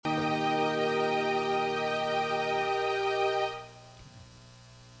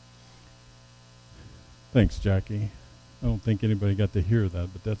Thanks, Jackie. I don't think anybody got to hear that,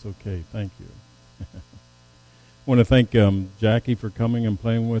 but that's okay. Thank you. I want to thank Jackie for coming and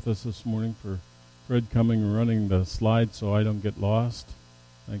playing with us this morning, for Fred coming and running the slides so I don't get lost.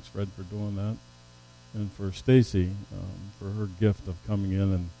 Thanks, Fred, for doing that. And for Stacy, for her gift of coming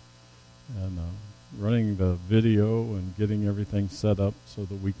in and running the video and getting everything set up so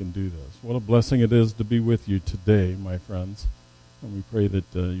that we can do this. What a blessing it is to be with you today, my friends. And we pray that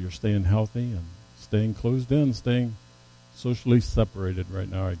you're staying healthy and staying closed in, staying socially separated right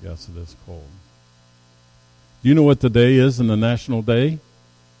now, I guess it is cold. Do you know what today is in the National Day?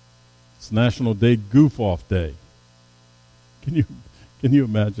 It's National Day Goof-Off Day. Can you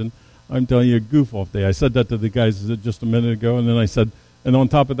imagine? I'm telling you, Goof-Off Day. I said that to the guys just a minute ago, and then I said, and on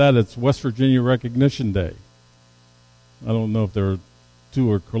top of that, it's West Virginia Recognition Day. I don't know if they're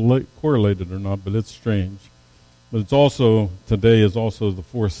two are correlated or not, but it's strange. But it's also, today is also the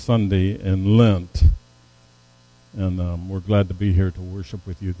fourth Sunday in Lent. And we're glad to be here to worship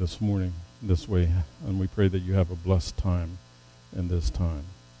with you this morning this way. And we pray that you have a blessed time in this time.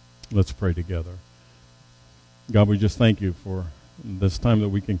 Let's pray together. God, we just thank you for this time that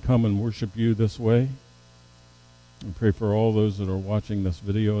we can come and worship you this way. We pray for all those that are watching this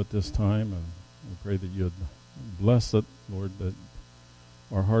video at this time. And we pray that you'd bless it, Lord, that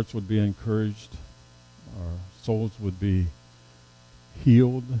our hearts would be encouraged, our souls would be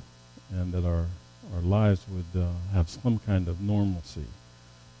healed, and that our lives would have some kind of normalcy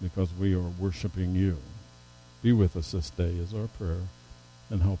because we are worshiping you. Be with us this day is our prayer,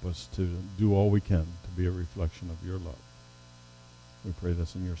 and help us to do all we can to be a reflection of your love. We pray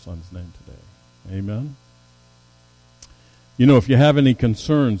this in your Son's name today. Amen. You know, if you have any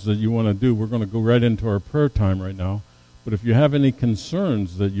concerns that you want to do, we're going to go right into our prayer time right now. But if you have any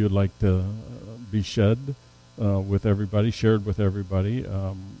concerns that you'd like to be shared with everybody,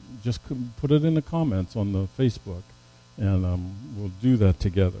 just put it in the comments on the Facebook, and we'll do that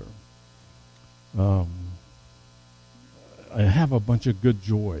together. I have a bunch of good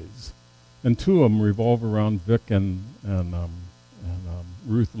joys, and two of them revolve around Vic and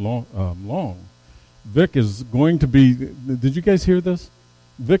Ruth Long. Vic is going to be, did you guys hear this?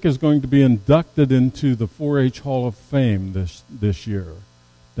 Vic is going to be inducted into the 4-H Hall of Fame this year,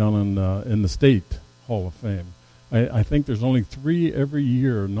 down in the State Hall of Fame. I think there's only 3 every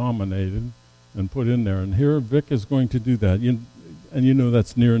year nominated and put in there. And here Vic is going to do that. And you know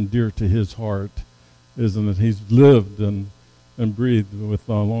that's near and dear to his heart, isn't it? He's lived and breathed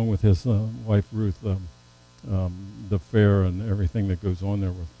along with his wife Ruth, the fair and everything that goes on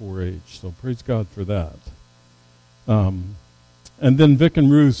there with 4-H. So praise God for that. And then Vic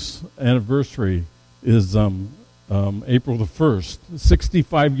and Ruth's anniversary is April the 1st.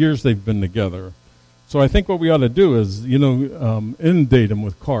 65 years they've been together. So I think what we ought to do is, inundate them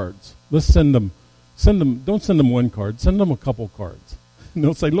with cards. Let's send them, don't send them one card, send them a couple cards. And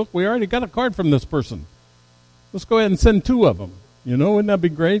they'll say, look, we already got a card from this person. Let's go ahead and send 2 of them. Wouldn't that be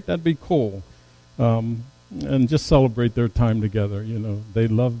great? That'd be cool. And just celebrate their time together. They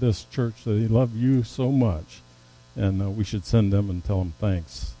love this church. They love you so much. And we should send them and tell them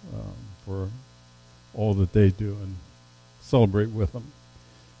thanks for all that they do and celebrate with them.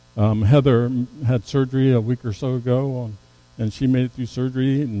 Heather had surgery a week or so ago, and she made it through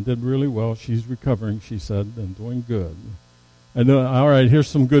surgery and did really well. She's recovering, she said, and doing good. All right, here's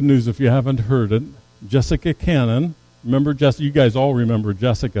some good news if you haven't heard it. Jessica Cannon, remember Jessica? You guys all remember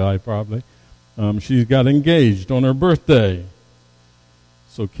Jessica, I probably. She got engaged on her birthday.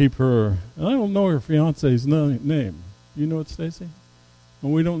 So keep her, and I don't know her fiance's name. You know it, Stacy?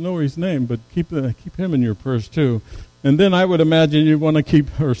 Well, we don't know his name, but keep him in your prayers too. And then I would imagine you want to keep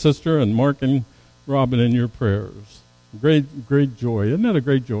her sister and Mark and Robin in your prayers. Great joy. Isn't that a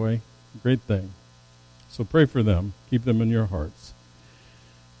great joy? Great thing. So pray for them. Keep them in your hearts.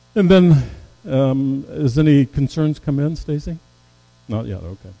 And then, has any concerns come in, Stacy? Not yet.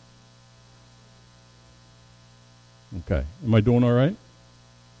 Okay. Okay. Am I doing all right?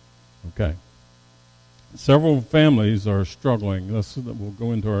 Okay. Several families are struggling. We'll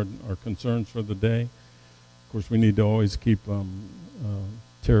go into our concerns for the day. Of course, we need to always keep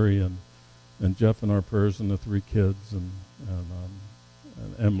Terry and Jeff in our prayers, and the 3 kids, and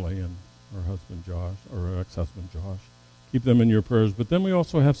Emily and her husband Josh, or her ex-husband Josh. Keep them in your prayers. But then we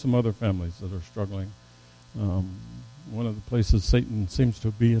also have some other families that are struggling. One of the places Satan seems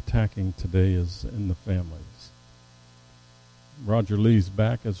to be attacking today is in the families. Roger Lee's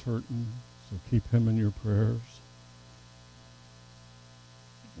back is hurting, so keep him in your prayers.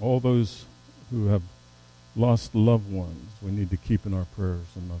 All those who have lost loved ones, we need to keep in our prayers.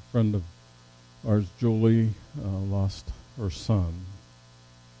 And a friend of ours, Julie, lost her son.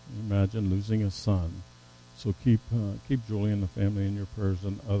 Can you imagine losing a son? So keep Julie and the family in your prayers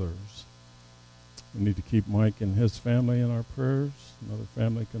and others. We need to keep Mike and his family in our prayers, another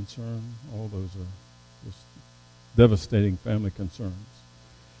family concern. All those are just devastating family concerns.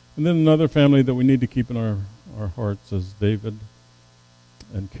 And then another family that we need to keep in our hearts is David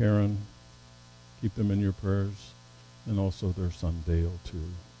and Karen. Keep them in your prayers. And also their son Dale, too.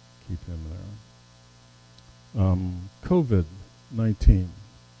 Keep him there. COVID-19. We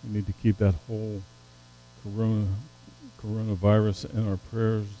need to keep that whole coronavirus in our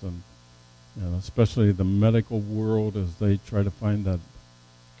prayers, and especially the medical world as they try to find that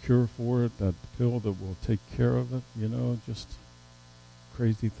cure for it, that pill that will take care of it, just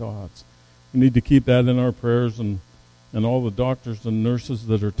crazy thoughts. We need to keep that in our prayers, and all the doctors and nurses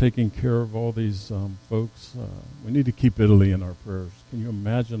that are taking care of all these folks. We need to keep Italy in our prayers. Can you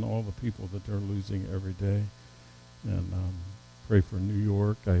imagine all the people that they're losing every day? And pray for New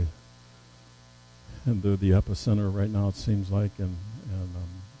York. And they're the epicenter right now, it seems like, and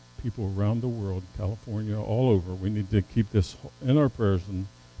people around the world, California, all over. We need to keep this in our prayers and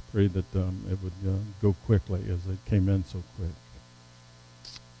pray that it would go quickly as it came in so quick.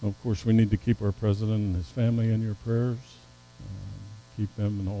 Of course, we need to keep our president and his family in your prayers. Keep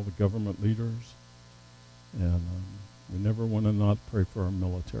them and all the government leaders. And we never want to not pray for our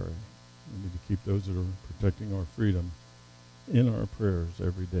military. We need to keep those that are protecting our freedom in our prayers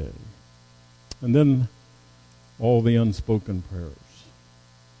every day. And then all the unspoken prayers.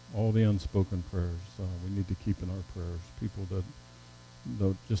 All the unspoken prayers we need to keep in our prayers. People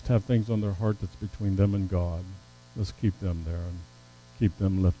that just have things on their heart that's between them and God. Let's keep them there and keep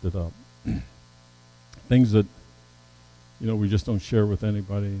them lifted up. Things that, we just don't share with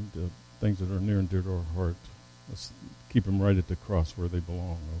anybody, the things that are near and dear to our heart. Let's keep them right at the cross where they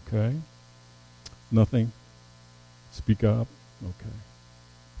belong, okay? Nothing? Speak up? Okay.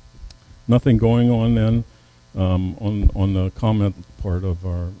 Nothing going on then on the comment part of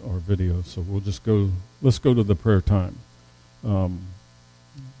our video. So let's go to the prayer time. Go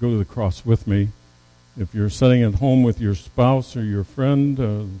to the cross with me. If you're sitting at home with your spouse or your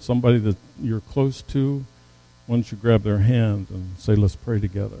friend, somebody that you're close to, why don't you grab their hand and say, let's pray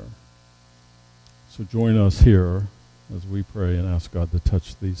together. So join us here as we pray and ask God to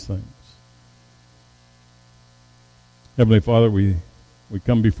touch these things. Heavenly Father, we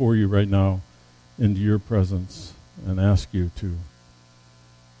come before you right now into your presence and ask you to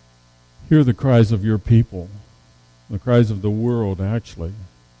hear the cries of your people, the cries of the world, actually.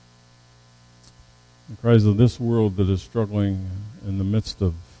 The cries of this world that is struggling in the midst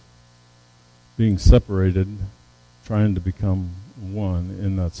of being separated, trying to become one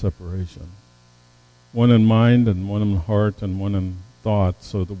in that separation. One in mind and one in heart and one in thought,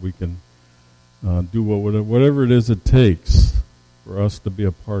 so that we can do whatever it is it takes for us to be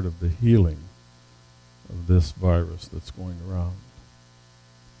a part of the healing of this virus that's going around.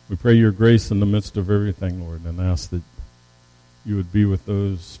 We pray your grace in the midst of everything, Lord, and ask that you would be with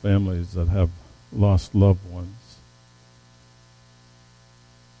those families that have lost loved ones.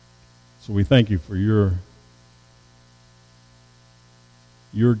 So we thank you for your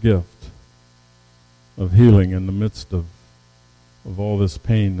gift of healing in the midst of all this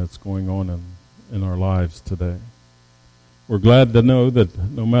pain that's going on in our lives today. We're glad to know that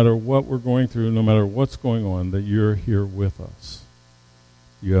no matter what we're going through, no matter what's going on, that you're here with us.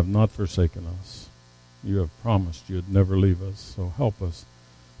 You have not forsaken us. You have promised you'd never leave us. So help us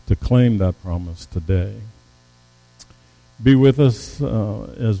to claim that promise today. Be with us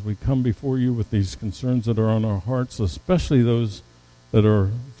as we come before you with these concerns that are on our hearts, especially those that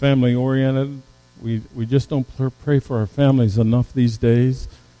are family-oriented. We just don't pray for our families enough these days.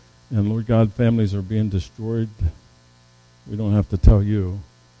 And Lord God, families are being destroyed. We don't have to tell you.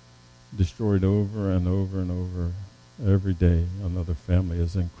 Destroyed over and over and over. Every day another family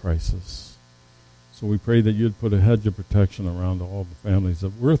is in crisis. So we pray that you'd put a hedge of protection around all the families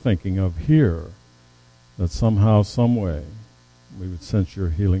that we're thinking of here, that somehow, some way, we would sense your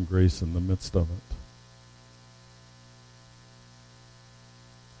healing grace in the midst of it.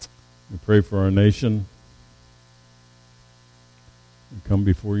 We pray for our nation. We come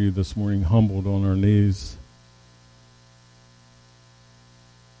before you this morning humbled on our knees,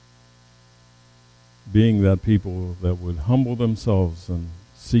 being that people that would humble themselves and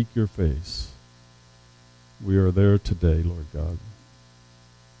seek your face. We are there today, Lord God.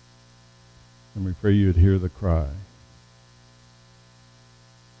 And we pray you'd hear the cry.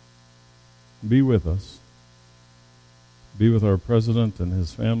 Be with us. Be with our president and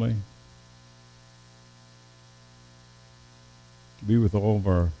his family. Be with all of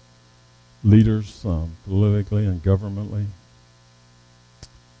our leaders, politically and governmentally.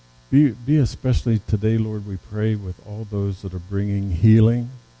 Be especially today, Lord, we pray with all those that are bringing healing,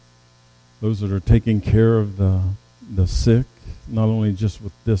 those that are taking care of the sick, not only just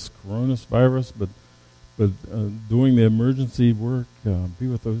with this coronavirus, but doing the emergency work. Be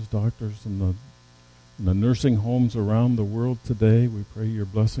with those doctors and the nursing homes around the world today. We pray your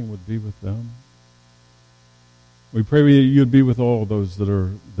blessing would be with them. We pray you'd be with all those that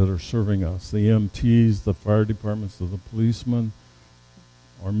are serving us, the EMTs, the fire departments, the policemen,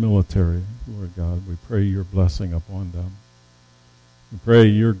 our military, Lord God. We pray your blessing upon them. We pray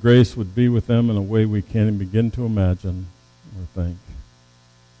your grace would be with them in a way we can't even begin to imagine or think.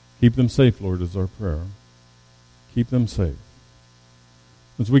 Keep them safe, Lord, is our prayer. Keep them safe.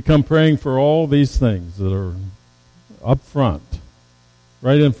 As we come praying for all these things that are up front,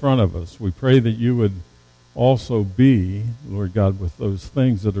 right in front of us, we pray that you would also be, Lord God, with those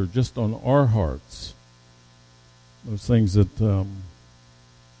things that are just on our hearts, those things that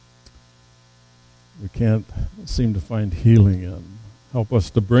we can't seem to find healing in. Help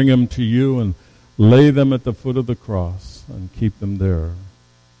us to bring them to you and lay them at the foot of the cross and keep them there.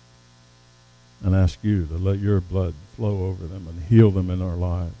 And ask you to let your blood flow over them and heal them in our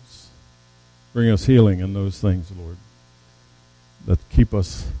lives. Bring us healing in those things, Lord, that keep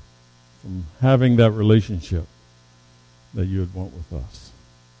us from having that relationship that you would want with us.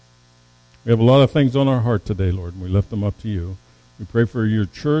 We have a lot of things on our heart today, Lord, and we lift them up to you. We pray for your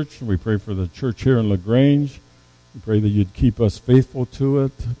church. We pray for the church here in LaGrange. We pray that you'd keep us faithful to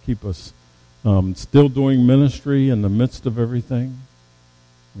it, keep us still doing ministry in the midst of everything.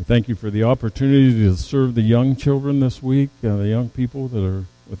 We thank you for the opportunity to serve the young children this week, the young people that are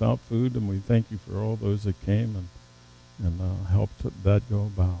without food, and we thank you for all those that came and helped that go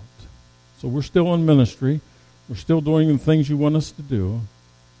about. So we're still in ministry. We're still doing the things you want us to do.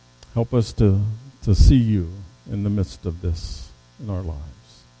 Help us to see you in the midst of this in our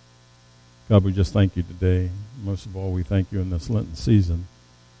lives. God, we just thank you today. Most of all, we thank you in this Lenten season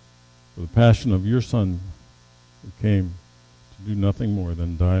for the passion of your Son who came to do nothing more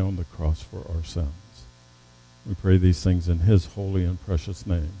than die on the cross for our sins. We pray these things in his holy and precious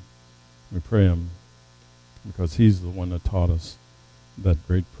name. We pray him because he's the one that taught us that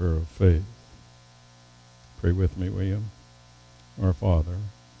great prayer of faith. Pray with me, will you? Our Father,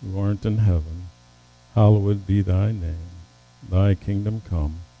 who art in heaven, hallowed be thy name. Thy kingdom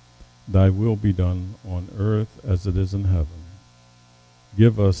come. Thy will be done on earth as it is in heaven.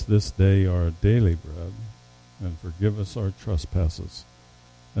 Give us this day our daily bread, and forgive us our trespasses,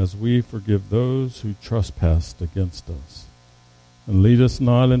 as we forgive those who trespass against us. And lead us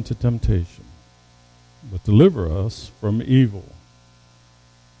not into temptation, but deliver us from evil.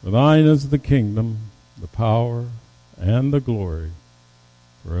 For thine is the kingdom, the power, and the glory,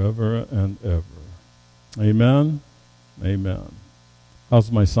 forever and ever. Amen. Amen.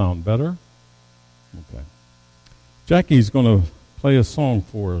 How's my sound? Better? Okay. Jackie's going to play a song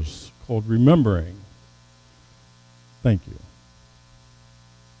for us called Remembering. Thank you.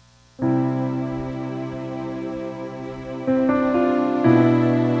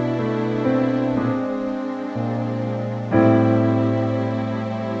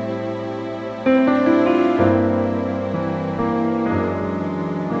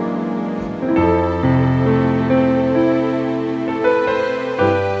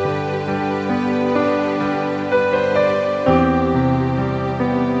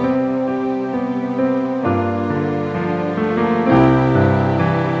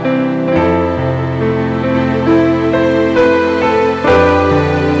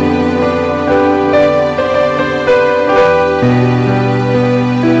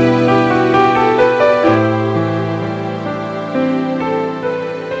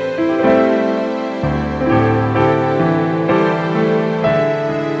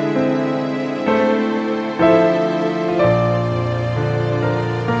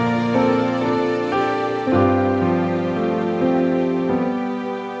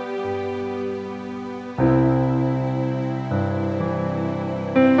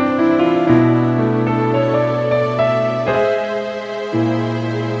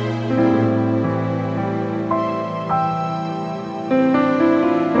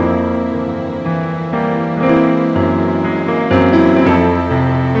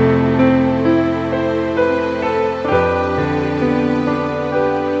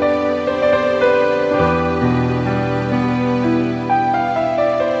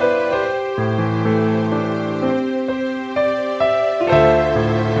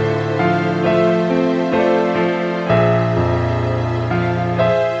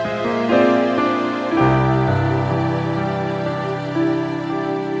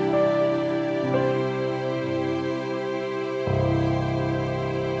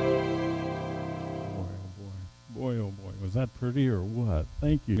 that pretty or what?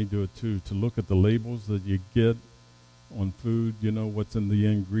 Thank you. We do it too, to look at the labels that you get on food, what's in the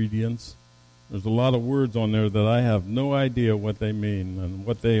ingredients. There's a lot of words on there that I have no idea what they mean and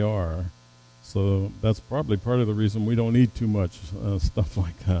what they are. So that's probably part of the reason we don't eat too much stuff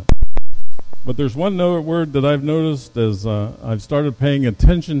like that. But there's one word that I've noticed as I've started paying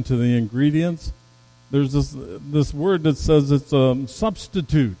attention to the ingredients. There's this word that says it's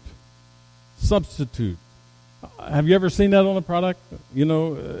substitute. Substitute. Have you ever seen that on a product?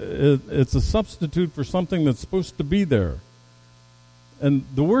 It's a substitute for something that's supposed to be there. And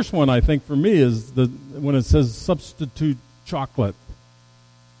the worst one, I think, for me is when it says substitute chocolate.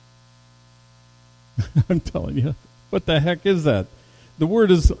 I'm telling you, what the heck is that? The word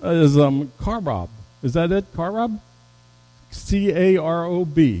is carob. Is that it? Carob?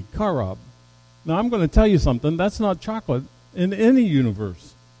 C-A-R-O-B. Carob. Now, I'm going to tell you something. That's not chocolate in any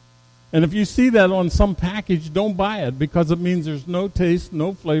universe. And if you see that on some package, don't buy it because it means there's no taste,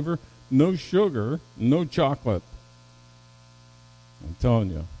 no flavor, no sugar, no chocolate. I'm telling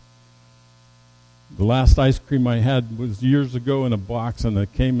you. The last ice cream I had was years ago in a box, and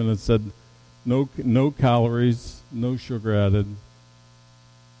it came and it said, no calories, no sugar added,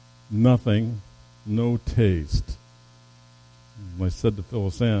 nothing, no taste. I said to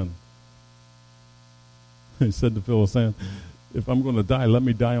Phyllis Ann, if I'm going to die, let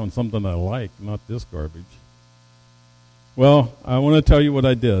me die on something I like, not this garbage. Well, I want to tell you what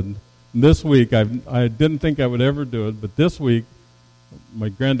I did. This week, I didn't think I would ever do it, but this week, my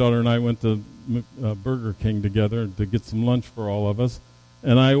granddaughter and I went to Burger King together to get some lunch for all of us,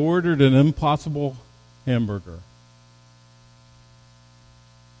 and I ordered an Impossible hamburger.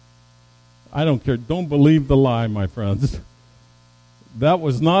 I don't care. Don't believe the lie, my friends. That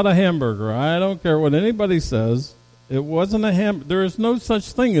was not a hamburger. I don't care what anybody says. It wasn't a hamburger. There is no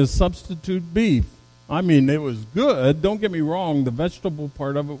such thing as substitute beef. I mean, it was good. Don't get me wrong. The vegetable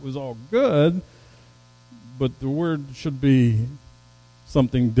part of it was all good. But the word should be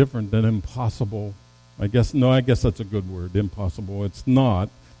something different than impossible. I guess that's a good word, impossible. It's not.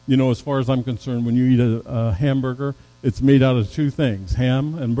 As far as I'm concerned, when you eat a hamburger, it's made out of two things,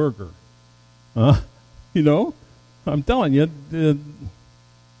 ham and burger. I'm telling you.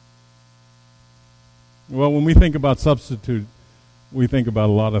 Well, when we think about substitute, we think about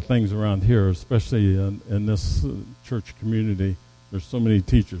a lot of things around here, especially in this church community. There's so many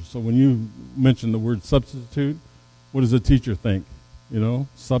teachers. So when you mention the word substitute, what does a teacher think?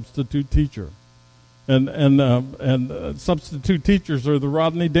 Substitute teacher. And substitute teachers are the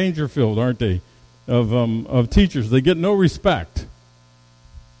Rodney Dangerfield, aren't they, of teachers. They get no respect,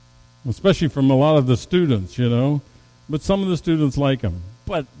 especially from a lot of the students, But some of the students like them.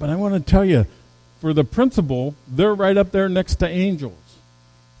 But I want to tell you, for the principal, they're right up there next to angels.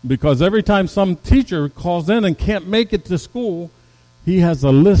 Because every time some teacher calls in and can't make it to school, he has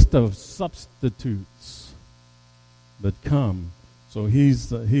a list of substitutes that come. So he's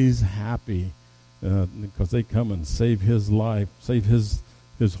happy because they come and save his life, save his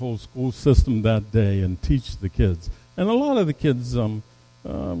whole school system that day and teach the kids. And a lot of the kids,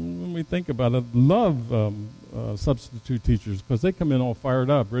 when we think about it, love substitute teachers because they come in all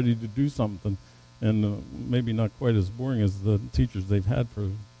fired up, ready to do something. And maybe not quite as boring as the teachers they've had for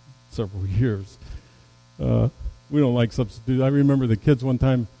several years. We don't like substitute. I remember the kids one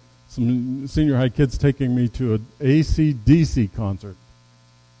time, some senior high kids taking me to an AC/DC concert.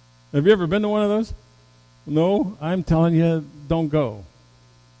 Have you ever been to one of those? No? I'm telling you, don't go.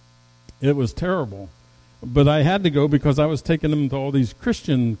 It was terrible. But I had to go because I was taking them to all these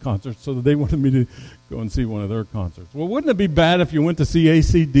Christian concerts so that they wanted me to go and see one of their concerts. Well, wouldn't it be bad if you went to see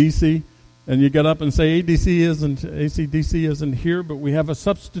AC/DC and you got up and say, AC/DC isn't here, but we have a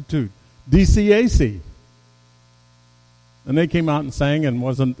substitute, DCAC. And they came out and sang and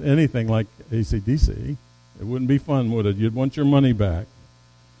wasn't anything like AC/DC. It wouldn't be fun, would it? You'd want your money back.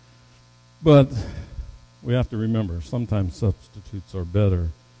 But we have to remember, sometimes substitutes are better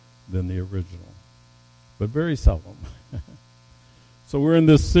than the original. But very seldom. So we're in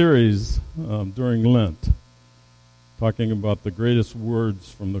this series during Lent, talking about the greatest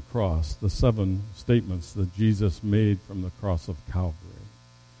words from the cross, the 7 statements that Jesus made from the cross of Calvary.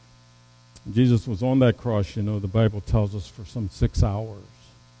 Jesus was on that cross, the Bible tells us, for some 6 hours,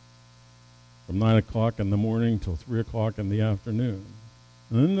 from 9 o'clock in the morning till 3 o'clock in the afternoon.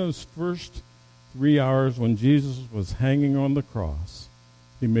 And in those first 3 hours when Jesus was hanging on the cross,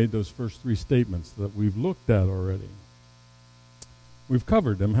 he made those first 3 statements that we've looked at already. We've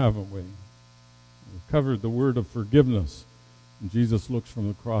covered them, haven't we? We've covered the word of forgiveness. And Jesus looks from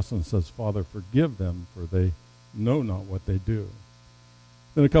the cross and says, Father, forgive them, for they know not what they do.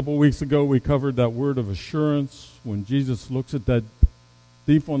 Then a couple weeks ago, we covered that word of assurance. When Jesus looks at that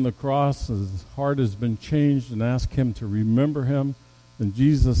thief on the cross, his heart has been changed, and asks him to remember him. And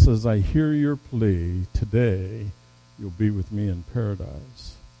Jesus says, I hear your plea. Today, you'll be with me in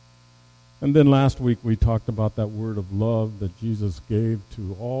paradise. And then last week, we talked about that word of love that Jesus gave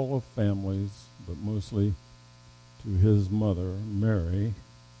to all of families, but mostly to his mother, Mary,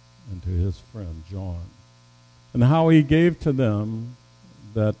 and to his friend, John. And how he gave to them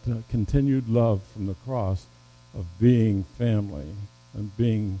that continued love from the cross of being family and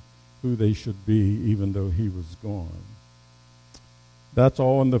being who they should be even though he was gone. That's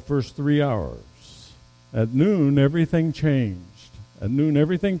all in the first 3 hours. At noon, everything changed. At noon,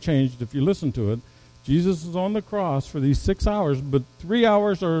 everything changed. If you listen to it, Jesus is on the cross for these 6 hours, but 3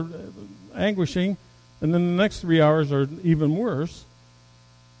 hours are anguishing, and then the next 3 hours are even worse.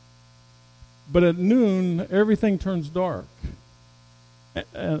 But at noon, everything turns dark.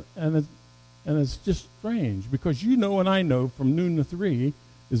 And it's just strange, because you know and I know from noon to 3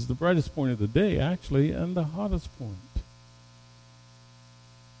 is the brightest point of the day, actually, and the hottest point.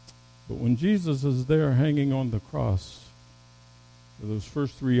 But when Jesus is there hanging on the cross for those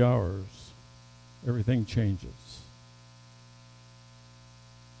first 3 hours, everything changes.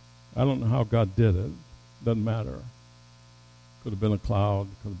 I don't know how God did it. Doesn't matter. Could have been a cloud,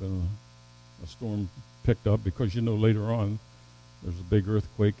 could have been a storm picked up, because you know later on there's a big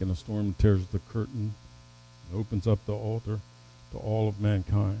earthquake and a storm tears the curtain and opens up the altar to all of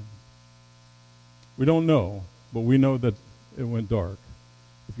mankind. We don't know, but we know that it went dark.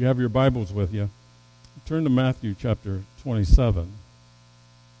 If you have your Bibles with you, turn to Matthew chapter 27.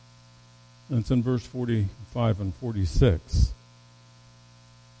 And it's in verse 45 and 46.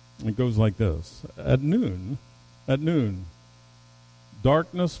 It goes like this. At noon,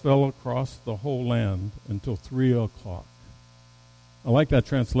 darkness fell across the whole land until 3 o'clock. I like that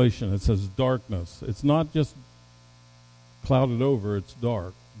translation. It says darkness. It's not just clouded over, it's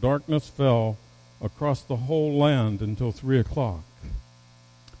dark. Darkness fell across the whole land until 3 o'clock.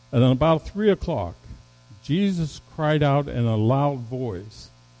 And then about 3 o'clock, Jesus cried out in a loud voice.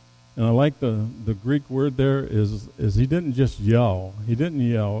 And I like the Greek word there is he didn't just yell. He didn't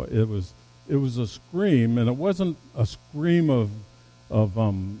yell. It was a scream, and it wasn't a scream of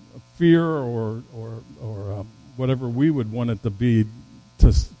fear or whatever we would want it to be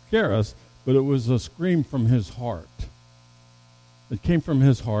to scare us, but it was a scream from his heart. It came from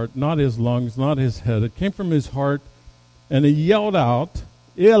his heart, not his lungs, not his head. It came from his heart, and he yelled out,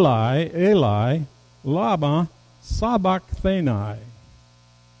 Eli, Eli, lama sabachthani,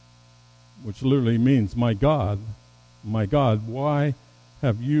 which literally means, my God, why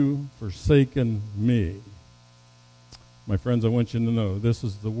have you forsaken me? My friends, I want you to know this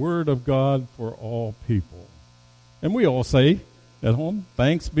is the word of God for all people. And we all say at home,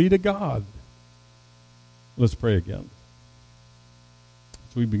 thanks be to God. Let's pray again.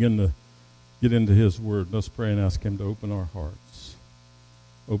 As we begin to get into his word, let's pray and ask him to open our hearts.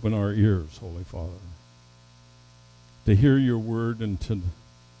 Open our ears, Holy Father, to hear your word and to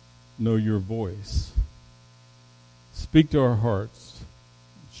know your voice. Speak to our hearts.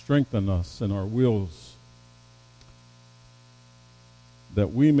 Strengthen us in our wills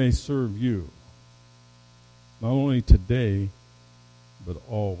that we may serve you, not only today, but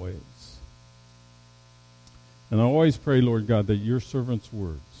always. And I always pray, Lord God, that your servant's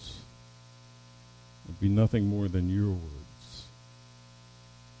words would be nothing more than your words.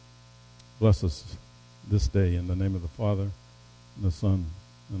 Bless us this day in the name of the Father, and the Son,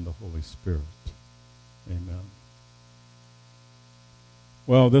 and the Holy Spirit. Amen.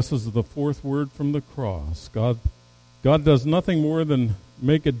 Well, this is the fourth word from the cross. God does nothing more than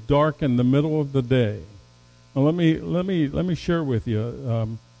make it dark in the middle of the day. Now let me share with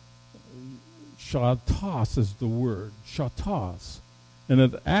you. Shatos is the word. Shatos, and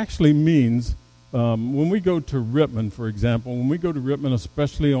it actually means when we go to Rittman, for example. When we go to Rittman,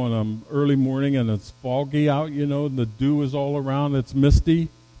 especially on early morning and it's foggy out, the dew is all around. It's misty.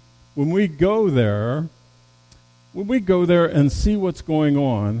 When we go there and see what's going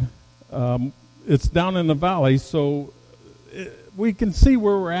on, it's down in the valley, so we can see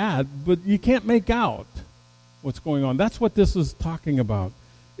where we're at, but you can't make out what's going on. That's what this is talking about.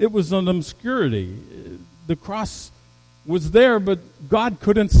 It was an obscurity. The cross was there, but God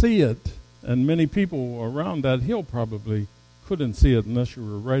couldn't see it. And many people around that hill probably couldn't see it unless you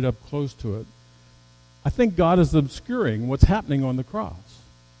were right up close to it. I think God is obscuring what's happening on the cross.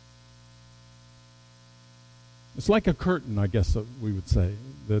 It's like a curtain, I guess we would say,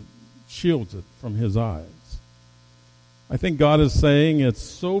 that shields it from his eyes. I think God is saying it's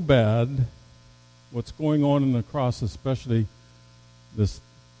so bad, what's going on in the cross especially, this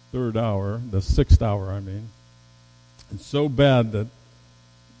third hour, the sixth hour, I mean. It's so bad that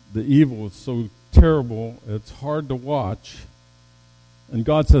the evil is so terrible, it's hard to watch. And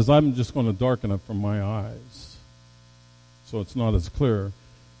God says, I'm just going to darken it from my eyes, so it's not as clear.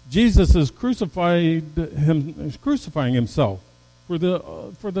 Jesus is crucifying himself for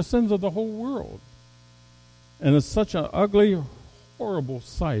the sins of the whole world. And it's such an ugly, horrible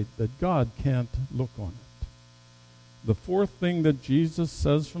sight that God can't look on it. The fourth thing that Jesus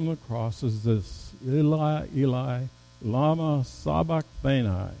says from the cross is this: Eli, Eli, lama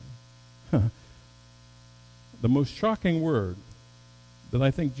sabachthani. The most shocking word that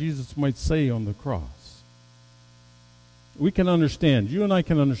I think Jesus might say on the cross. We can understand, you and I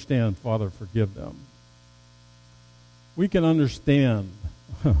can understand, Father, forgive them. We can understand,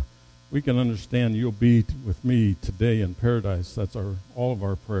 you'll be with me today in paradise. That's all of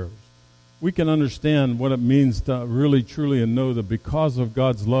our prayers. We can understand what it means to really, truly, and know that because of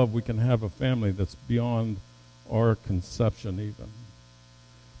God's love, we can have a family that's beyond our conception even.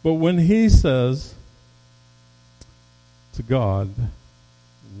 But when he says to God,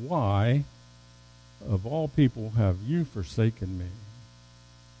 why, of all people, have you forsaken me?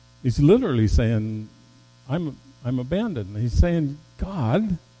 He's literally saying, I'm abandoned. He's saying,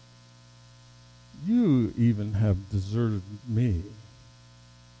 God, you even have deserted me.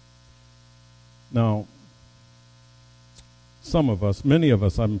 Now, some of us, many of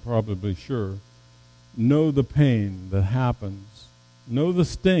us, I'm probably sure, know the pain that happens, know the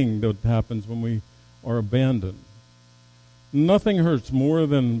sting that happens when we are abandoned. Nothing hurts more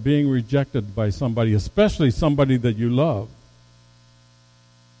than being rejected by somebody, especially somebody that you love.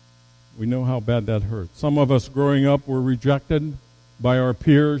 We know how bad that hurts. Some of us growing up were rejected by our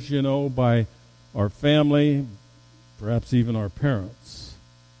peers, by our family, perhaps even our parents.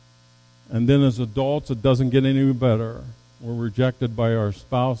 And then as adults, it doesn't get any better. We're rejected by our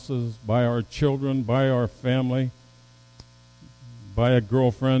spouses, by our children, by our family, by a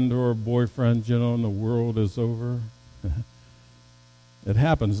girlfriend or a boyfriend, and the world is over. It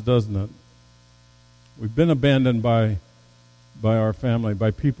happens, doesn't it? We've been abandoned by our family,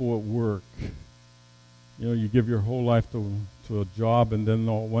 by people at work. You give your whole life to a job, and then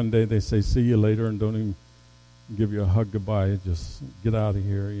one day they say, see you later, and don't even give you a hug goodbye. Just get out of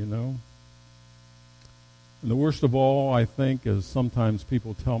here, And the worst of all, I think, is sometimes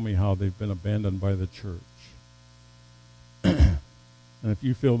people tell me how they've been abandoned by the church. And if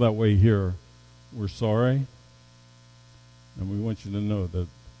you feel that way here, we're sorry. And we want you to know that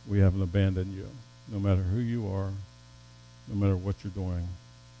we haven't abandoned you. No matter who you are, no matter what you're doing,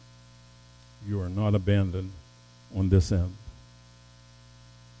 you are not abandoned on this end.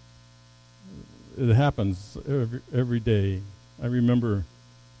 It happens every day. I remember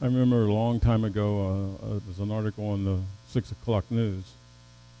a long time ago, there was an article on the 6 o'clock news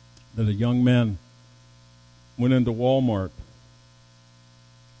that a young man went into Walmart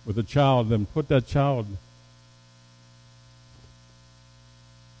with a child and put that child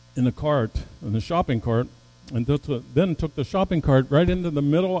in the shopping cart, and then took the shopping cart right into the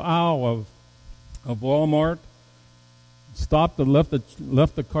middle aisle of Walmart, stopped and left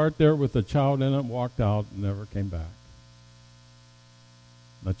the cart there with the child in it, walked out, and never came back.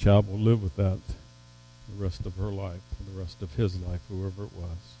 That child will live with that the rest of her life, the rest of his life, whoever it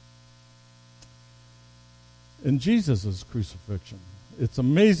was. In Jesus' crucifixion, it's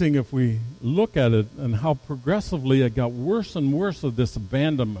amazing if we look at it and how progressively it got worse and worse of this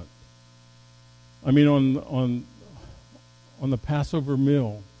abandonment. I mean, on the Passover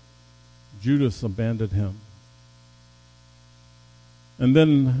meal, Judas abandoned him. And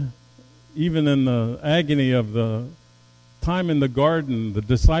then, even in the agony of the time in the garden, the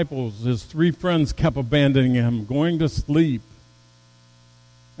disciples, his three friends, kept abandoning him, going to sleep.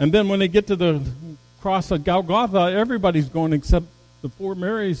 And then when they get to the cross at Golgotha, everybody's going except the four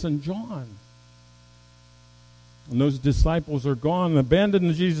Marys and John. And those disciples are gone,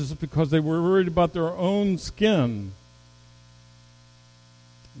 abandoned Jesus because they were worried about their own skin.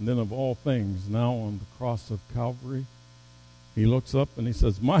 And then of all things, now on the cross of Calvary, he looks up and he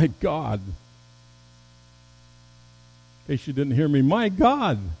says, my God. In case you didn't hear me, my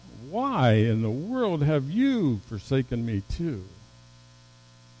God, why in the world have you forsaken me too?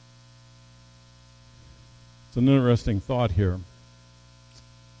 It's an interesting thought here.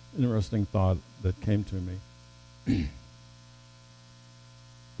 Interesting thought that came to me.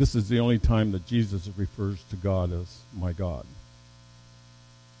 This is the only time that Jesus refers to God as my God.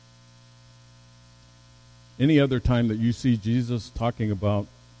 Any other time that you see Jesus talking about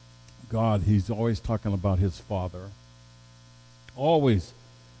God, he's always talking about his Father. Always,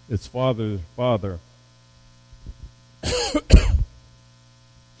 it's Father, Father.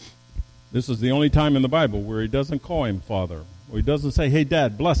 This is the only time in the Bible where he doesn't call him Father. Or he doesn't say, hey,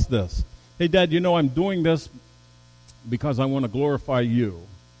 Dad, bless this. Hey, Dad, I'm doing this because I want to glorify you.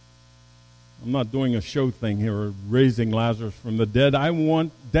 I'm not doing a show thing here or raising Lazarus from the dead.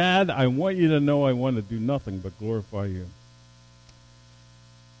 Dad, I want you to know I want to do nothing but glorify you.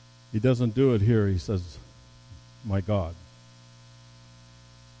 He doesn't do it here. He says, my God.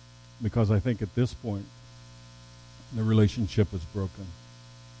 Because I think at this point, the relationship is broken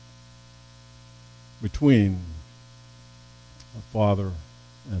between a father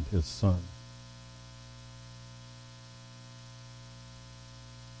and his son.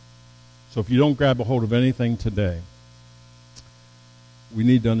 So if you don't grab a hold of anything today, we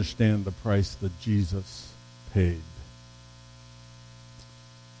need to understand the price that Jesus paid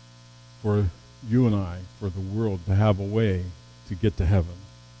for you and I, for the world to have a way to get to heaven.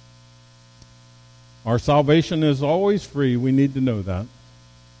 Our salvation is always free. We need to know that.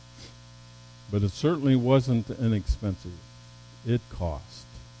 But it certainly wasn't inexpensive. It cost.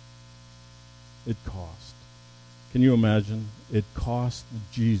 It cost. Can you imagine? It cost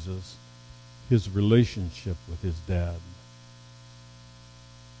Jesus his relationship with his dad.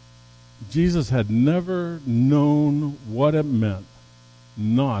 Jesus had never known what it meant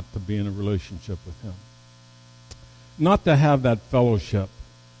not to be in a relationship with him. Not to have that fellowship.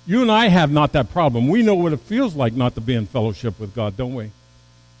 You and I have not that problem. We know what it feels like not to be in fellowship with God, don't we?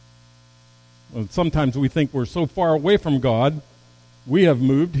 Well, sometimes we think we're so far away from God. We have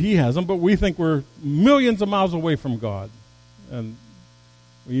moved. He hasn't, but we think we're millions of miles away from God. And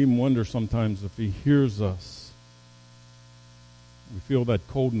we even wonder sometimes if he hears us. We feel that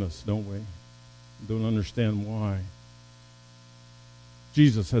coldness, don't we? Don't understand why.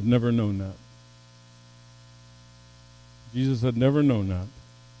 Jesus had never known that. Jesus had never known that.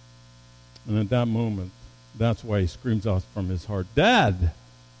 And at that moment, that's why he screams out from his heart, Dad!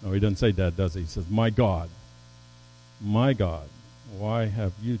 No, he doesn't say Dad, does he? He says, my God, why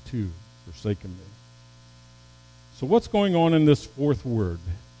have you too forsaken me? So what's going on in this fourth word?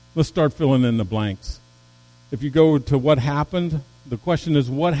 Let's start filling in the blanks. If you go to what happened, the question is,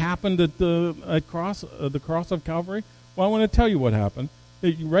 what happened at the cross of Calvary? Well, I want to tell you what happened.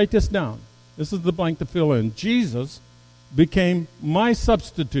 You write this down. This is the blank to fill in. Jesus became my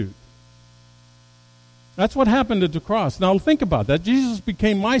substitute. That's what happened at the cross. Now think about that. Jesus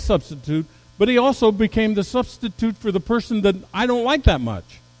became my substitute, but he also became the substitute for the person that I don't like that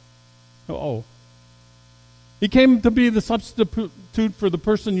much. Uh-oh. He came to be the substitute for the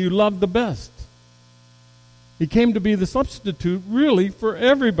person you love the best. He came to be the substitute really for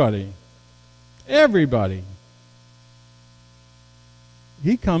everybody. Everybody.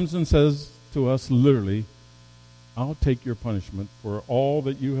 He comes and says to us literally, I'll take your punishment for all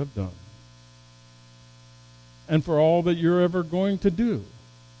that you have done. And for all that you're ever going to do,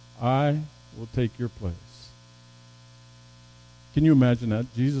 I will take your place. Can you imagine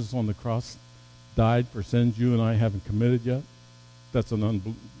that? Jesus on the cross died for sins you and I haven't committed yet? That's an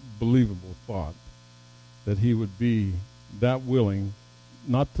unbelievable thought, that he would be that willing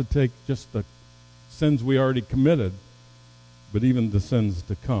not to take just the sins we already committed, but even the sins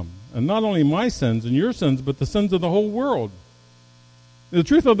to come. And not only my sins and your sins, but the sins of the whole world. The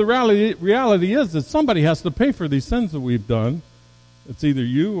truth of the reality is that somebody has to pay for these sins that we've done. It's either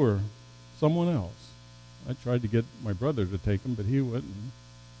you or someone else. I tried to get my brother to take them, but he wouldn't.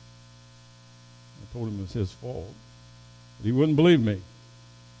 I told him it was his fault. But he wouldn't believe me.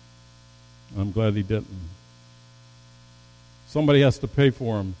 I'm glad he didn't. Somebody has to pay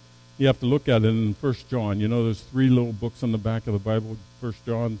for them. You have to look at it in 1 John. You know, there's 3 little books in the back of the Bible. 1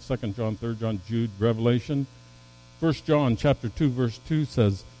 John, 2 John, 3 John, Jude, Revelation. 1 John chapter 2, verse 2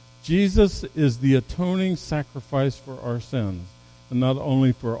 says, Jesus is the atoning sacrifice for our sins. And not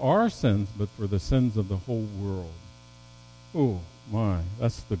only for our sins, but for the sins of the whole world. Oh, my,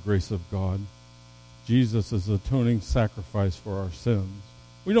 that's the grace of God. Jesus is the atoning sacrifice for our sins.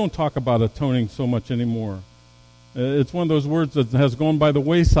 We don't talk about atoning so much anymore. It's one of those words that has gone by the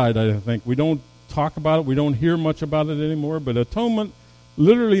wayside, I think. We don't talk about it. We don't hear much about it anymore. But atonement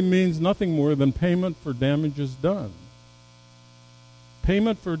literally means nothing more than payment for damages done.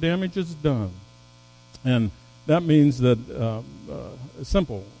 Payment for damages done. And that means that a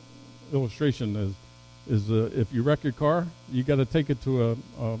simple illustration is if you wreck your car, you got to take it to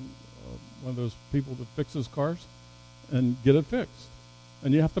one of those people that fixes cars and get it fixed.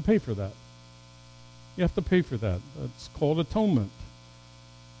 And you have to pay for that. You have to pay for that. That's called atonement.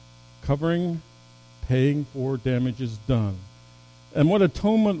 Covering, paying for damages done. And what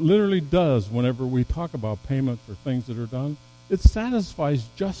atonement literally does whenever we talk about payment for things that are done, it satisfies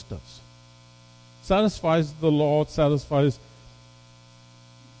justice. Satisfies the law. It satisfies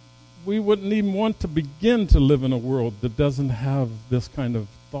we wouldn't even want to begin to live in a world that doesn't have this kind of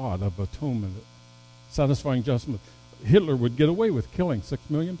thought of atonement, satisfying justice. Hitler would get away with killing 6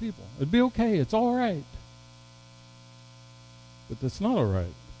 million people. It'd be okay. It's all right. But that's not all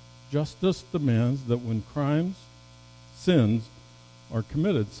right. Justice demands that when crimes, sins, are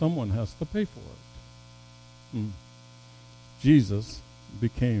committed, someone has to pay for it. Jesus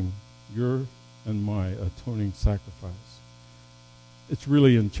became your and my atoning sacrifice. It's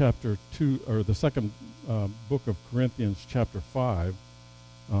really in chapter 2, or the second book of Corinthians, chapter 5,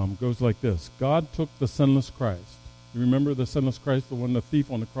 goes like this. God took the sinless Christ. You remember the sinless Christ, the one the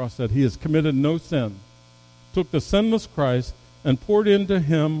thief on the cross said, he has committed no sin. Took the sinless Christ and poured into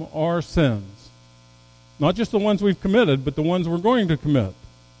him our sins. Not just the ones we've committed, but the ones we're going to commit.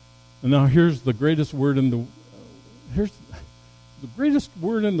 And now here's the greatest word in the greatest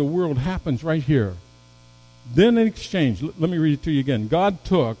word in the world happens right here. Then in exchange, let me read it to you again. God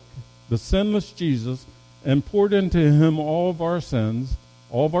took the sinless Jesus and poured into him all of our sins.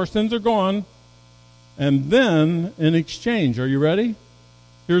 All of our sins are gone. And then in exchange, are you ready?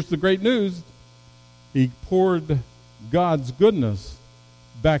 Here's the great news. He poured God's goodness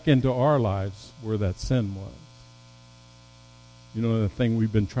back into our lives where that sin was. You know, the thing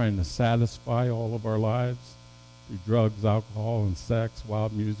we've been trying to satisfy all of our lives through drugs, alcohol, and sex,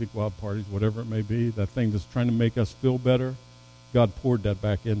 wild music, wild parties, whatever it may be, that thing that's trying to make us feel better, God poured that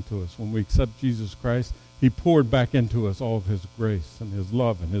back into us. When we accept Jesus Christ, he poured back into us all of his grace and his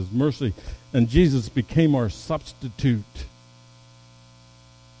love and his mercy, and Jesus became our substitute.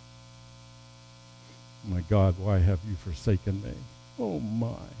 My God, why have you forsaken me? Oh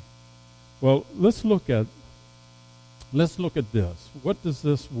my. Well, let's look at this. What does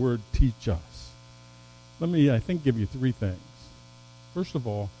this word teach us? Let me, I think, give you 3 things. First of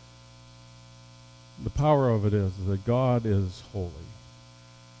all, the power of it is that God is holy.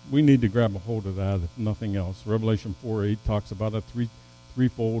 We need to grab a hold of that, if nothing else. Revelation 4:8 talks about a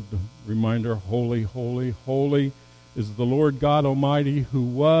threefold reminder. Holy, holy, holy is the Lord God Almighty, who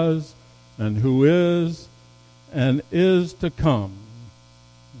was and who is and is to come.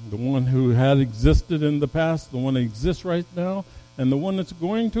 The one who had existed in the past, the one that exists right now, and the one that's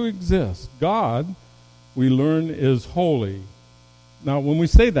going to exist. God, we learn, is holy. Now, when we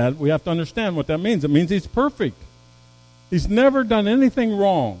say that, we have to understand what that means. It means he's perfect. He's never done anything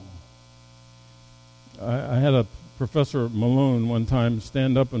wrong. I had a Professor Malone one time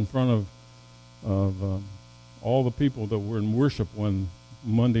stand up in front of all the people that were in worship one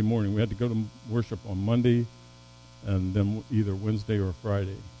Monday morning. We had to go to worship on Monday and then either Wednesday or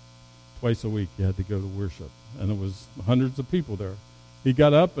Friday. Twice a week you had to go to worship. And it was hundreds of people there. He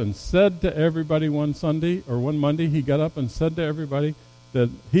got up and said to everybody one Monday, he got up and said to everybody that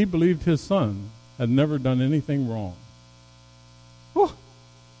he believed his son had never done anything wrong. Oh,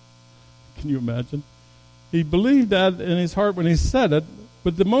 can you imagine? He believed that in his heart when he said it,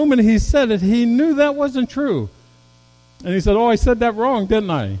 but the moment he said it, he knew that wasn't true. And he said, I said that wrong,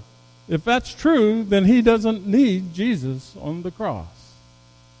 didn't I? If that's true, then he doesn't need Jesus on the cross.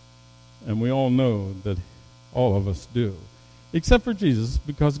 And we all know that all of us do. Except for Jesus,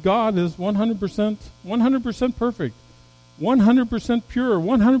 because God is 100% perfect, 100% pure,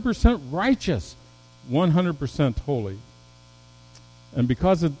 100% righteous, 100% holy. And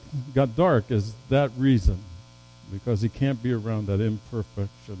because it got dark is that reason, because he can't be around that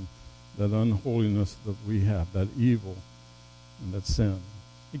imperfection, that unholiness that we have, that evil and that sin.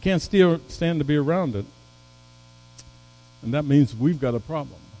 He can't stand to be around it. And that means we've got a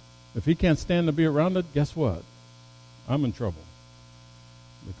problem. If he can't stand to be around it, guess what? I'm in trouble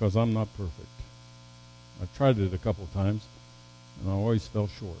because I'm not perfect. I tried it a couple of times, and I always fell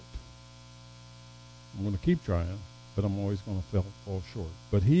short. I'm going to keep trying, but I'm always going to fall short.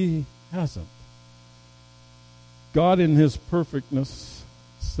 But he hasn't. God in his perfectness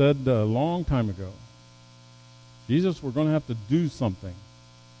said a long time ago, Jesus, we're going to have to do something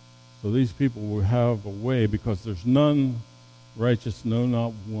so these people will have a way, because there's none righteous, no,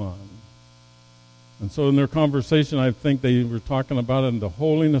 not one. And so in their conversation, I think they were talking about it, and the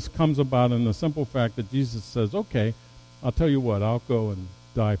holiness comes about in the simple fact that Jesus says, okay, I'll tell you what, I'll go and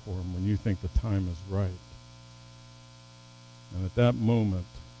die for him when you think the time is right. And at that moment,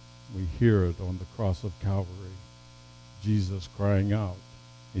 we hear it on the cross of Calvary, Jesus crying out.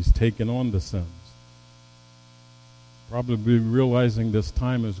 He's taken on the sins, probably realizing this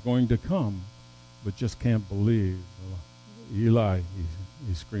time is going to come, but just can't believe. Eli,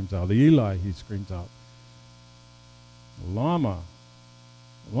 he screams out. Eli, he screams out. Lama,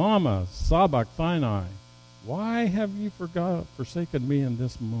 sabachthani. Why have you forsaken me in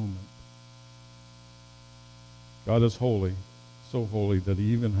this moment? God is holy, so holy that he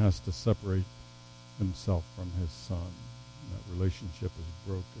even has to separate himself from his Son. That relationship is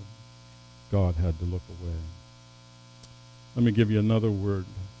broken. God had to look away. Let me give you another word.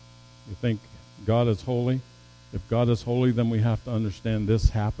 You think God is holy? If God is holy, then we have to understand this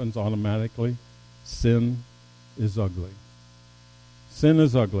happens automatically. Sin is ugly. Sin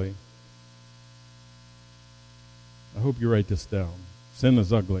is ugly. I hope you write this down. Sin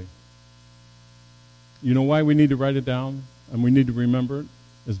is ugly. You know why we need to write it down and we need to remember it?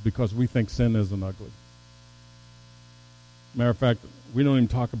 Is because we think sin isn't ugly. Matter of fact, we don't even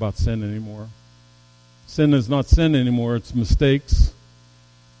talk about sin anymore. Sin is not sin anymore. It's mistakes.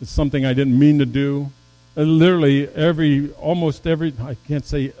 It's something I didn't mean to do. And literally almost every, I can't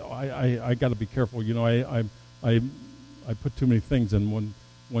say, I got to be careful. You know, I put too many things in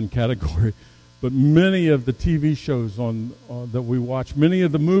one category. But many of the TV shows that we watch, many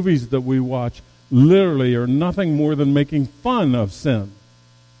of the movies that we watch, literally are nothing more than making fun of sin.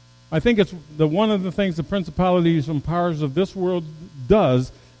 I think it's one of the things the principalities and powers of this world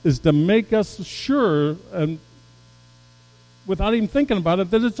does is to make us sure, and without even thinking about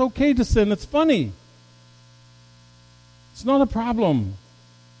it, that it's okay to sin. It's funny. It's not a problem.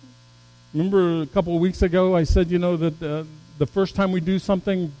 Remember a couple of weeks ago I said, that the first time we do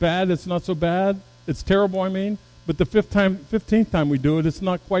something bad, it's not so bad. It's terrible, I mean. But the 15th time we do it, it's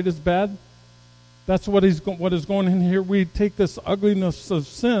not quite as bad. That's what is going in here. We take this ugliness of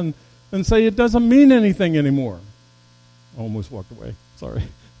sin and say it doesn't mean anything anymore. I almost walked away. Sorry.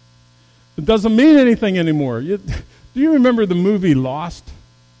 It doesn't mean anything anymore. Do you remember the movie Lost?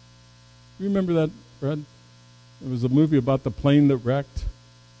 You remember that, Fred? It was a movie about the plane that wrecked.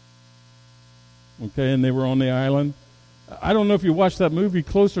 Okay, and they were on the island. I don't know if you watched that movie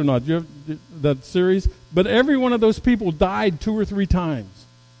close or not, that series, but every one of those people died 2 or 3 times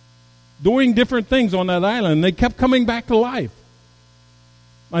doing different things on that island. They kept coming back to life.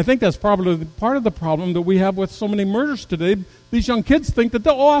 I think that's probably part of the problem that we have with so many murders today. These young kids think that,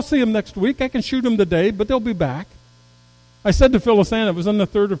 I'll see them next week. I can shoot them today, but they'll be back. I said to Phyllis Ann, it was in the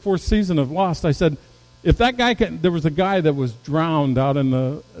 3rd or 4th season of Lost, I said, if that guy there was a guy that was drowned out in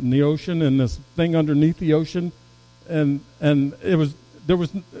the ocean, in this thing underneath the ocean, and he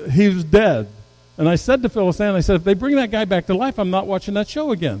was dead. And I said to Phyllis Ann, I said, if they bring that guy back to life, I'm not watching that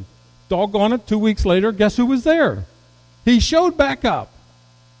show again. Doggone it, 2 weeks later, guess who was there? He showed back up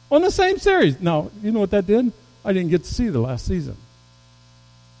on the same series. Now, you know what that did? I didn't get to see the last season.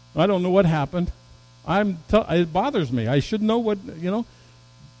 I don't know what happened. It bothers me. I should know what,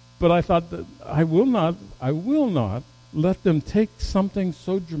 But I thought that I will not let them take something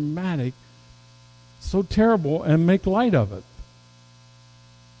so dramatic, so terrible, and make light of it.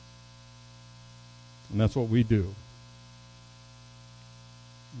 And that's what we do.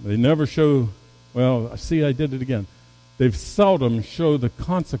 They never show, I did it again. They seldom show the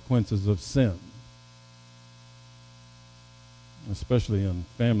consequences of sin, especially in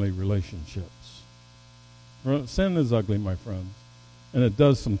family relationships. Sin is ugly, my friends, and it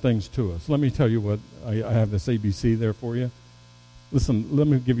does some things to us. Let me tell you what, I have this ABC there for you. Listen, let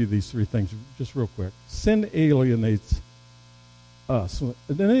me give you these 3 things just real quick. Sin alienates us.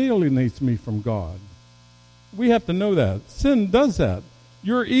 It alienates me from God. We have to know that. Sin does that.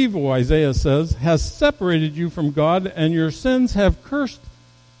 Your evil, Isaiah says, has separated you from God, and your sins have caused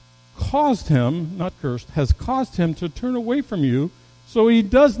him to turn away from you, so he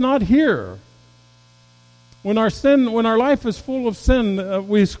does not hear. When our life is full of sin,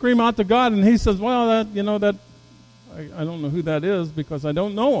 we scream out to God, and he says, I don't know who that is because I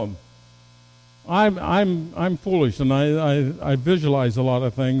don't know him. I'm foolish, and I visualize a lot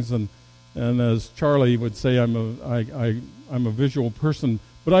of things, and as Charlie would say, I'm a visual person.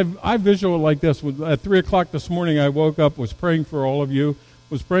 But I visual like this. At 3 o'clock this morning, I woke up, was praying for all of you,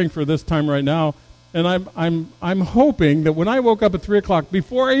 was praying for this time right now, and I'm hoping that when I woke up at 3 o'clock,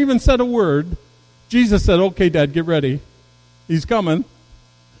 before I even said a word, Jesus said, "Okay, Dad, get ready. He's coming."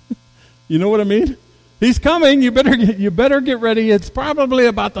 You know what I mean? He's coming. You better get ready. It's probably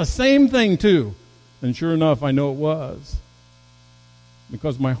about the same thing too. And sure enough, I know it was.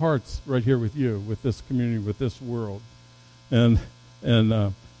 Because my heart's right here with you, with this community, with this world. And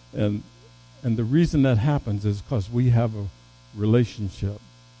the reason that happens is because we have a relationship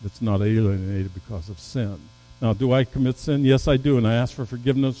that's not alienated because of sin. Now, do I commit sin? Yes, I do, and I ask for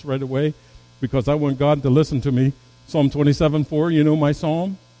forgiveness right away because I want God to listen to me. Psalm 27:4, you know my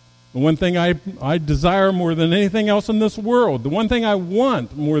psalm? The one thing I desire more than anything else in this world, the one thing I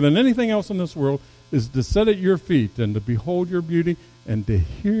want more than anything else in this world is to sit at your feet and to behold your beauty and to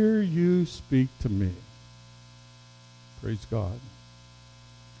hear you speak to me. Praise God.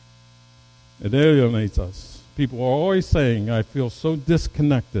 It alienates us. People are always saying, I feel so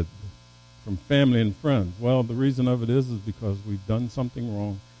disconnected from family and friends. Well, the reason of it is because we've done something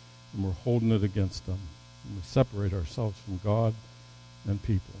wrong and we're holding it against them. And we separate ourselves from God and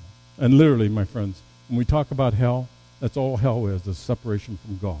people. And literally, my friends, when we talk about hell, that's all hell is separation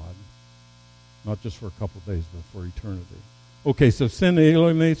from God. Not just for a couple of days, but for eternity. Okay, so sin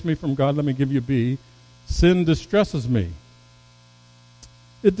alienates me from God. Let me give you B. Sin distresses me.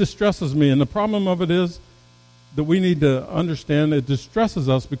 It distresses me, and the problem of it is that we need to understand it distresses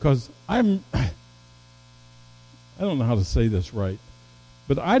us because I don't know how to say this right,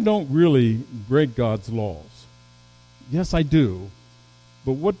 but I don't really break God's laws. Yes, I do.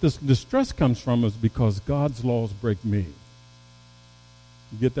 But what this distress comes from is because God's laws break me.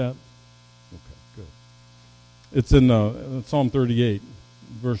 You get that? Okay, good. It's in Psalm 38,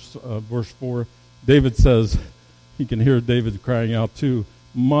 verse 4. David says, you can hear David crying out too,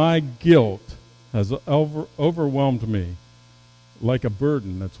 my guilt has overwhelmed me like a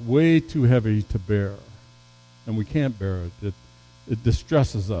burden that's way too heavy to bear. And we can't bear it. It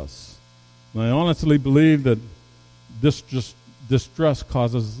distresses us. And I honestly believe that this distress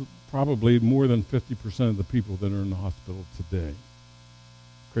causes probably more than 50% of the people that are in the hospital today.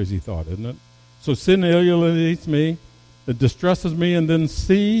 Crazy thought, isn't it? So sin alienates me, it distresses me, and then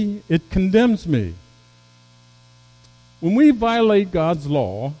C, it condemns me. When we violate God's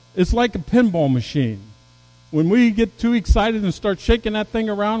law, it's like a pinball machine. When we get too excited and start shaking that thing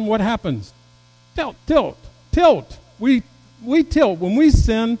around, what happens? Tilt. We tilt. When we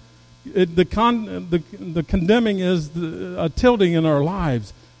sin, the condemning is a tilting in our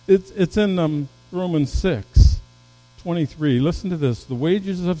lives. It's in Romans 6:23. Listen to this. The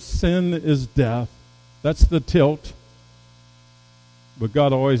wages of sin is death. That's the tilt. But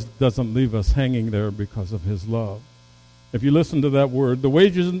God always doesn't leave us hanging there because of his love. If you listen to that word, the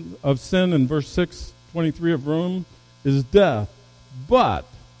wages of sin in verse 6:23 of Rome is death. But,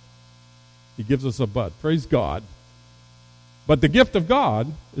 he gives us a but. Praise God. But the gift of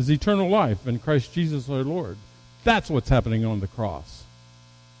God is eternal life in Christ Jesus our Lord. That's what's happening on the cross.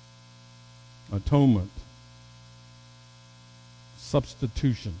 Atonement.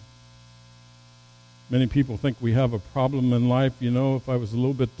 Substitution. Many people think we have a problem in life. You know, if I was a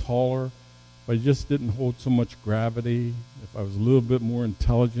little bit taller, if I just didn't hold so much gravity, if I was a little bit more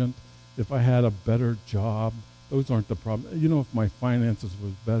intelligent, if I had a better job, those aren't the problems. You know, if my finances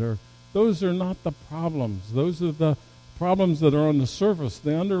was better, those are not the problems. Those are the problems that are on the surface.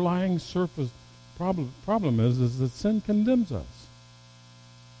 The underlying surface problem is that sin condemns us.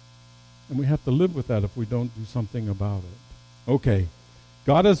 And we have to live with that if we don't do something about it. Okay,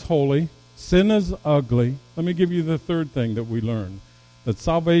 God is holy. Sin is ugly. Let me give you the third thing that we learn. That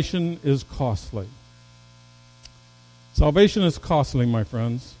salvation is costly. Salvation is costly, my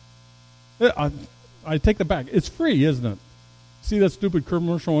friends. I take that back. It's free, isn't it? See that stupid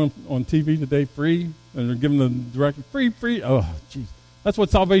commercial on TV today, free? And they're giving the direction, free. Oh, jeez. That's what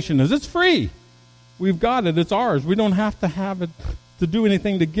salvation is. It's free. We've got it. It's ours. We don't have to have it to do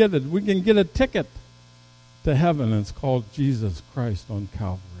anything to get it. We can get a ticket to heaven. It's called Jesus Christ on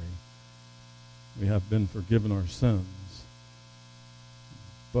Calvary. We have been forgiven our sins.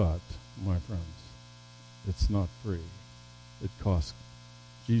 But, my friends, it's not free. It costs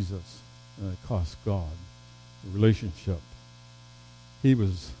Jesus, and it costs God. The relationship. He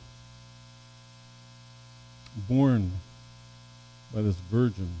was born by this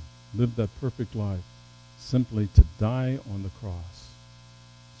virgin, lived that perfect life, simply to die on the cross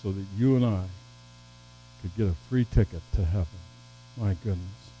so that you and I could get a free ticket to heaven. My goodness.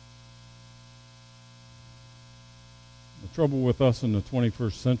 The trouble with us in the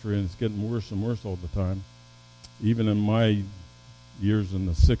 21st century, and it's getting worse and worse all the time, even in my years in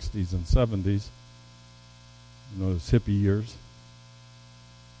the 60s and 70s, you know, those hippie years,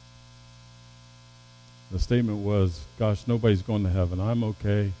 the statement was, gosh, nobody's going to heaven. I'm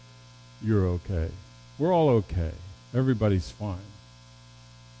okay. You're okay. We're all okay. Everybody's fine.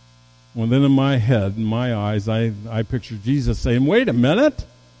 Well, then in my head, in my eyes, I picture Jesus saying, wait a minute.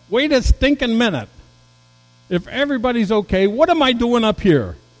 Wait a stinking minute. If everybody's okay, what am I doing up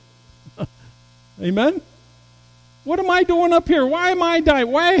here? Amen? What am I doing up here? Why am I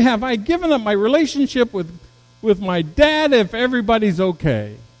dying? Why have I given up my relationship with my dad if everybody's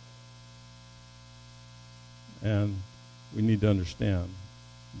okay? And we need to understand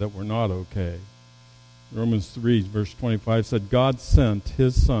that we're not okay. Romans 3, verse 25 said, God sent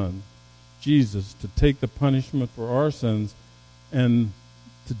his son, Jesus, to take the punishment for our sins, and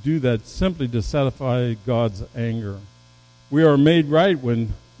to do that simply to satisfy God's anger. We are made right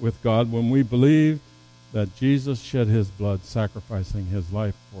with God when we believe that Jesus shed his blood, sacrificing his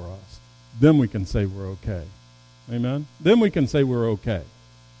life for us. Then we can say we're okay. Amen? Then we can say we're okay.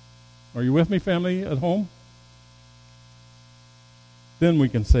 Are you with me, family, at home? Then we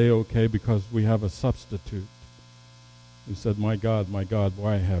can say okay because we have a substitute who said, my God,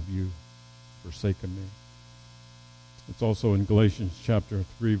 why have you forsaken me? It's also in Galatians chapter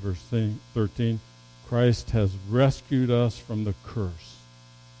 3, verse 13. Christ has rescued us from the curse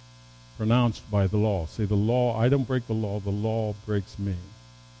pronounced by the law. See, the law, I don't break the law breaks me.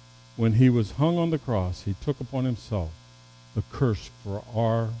 When he was hung on the cross, he took upon himself the curse for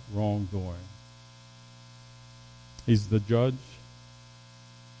our wrongdoing. He's the judge.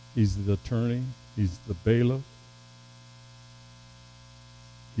 He's the attorney. He's the bailiff.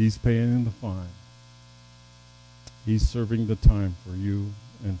 He's paying the fine. He's serving the time for you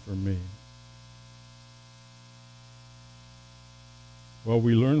and for me. Well,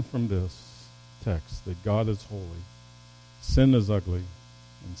 we learn from this text that God is holy, sin is ugly,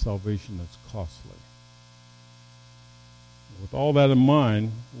 and salvation is costly. With all that in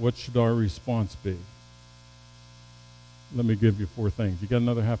mind, what should our response be? Let me give you 4 things. You got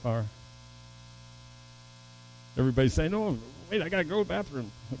another half hour? Everybody's saying, oh, wait, I got to go to the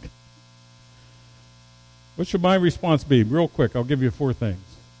bathroom. What should my response be? Real quick, I'll give you 4 things.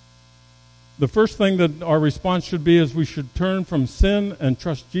 The first thing that our response should be is we should turn from sin and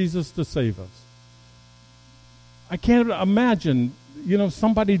trust Jesus to save us. I can't imagine,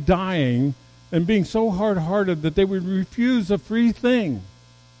 somebody dying and being so hard-hearted that they would refuse a free thing.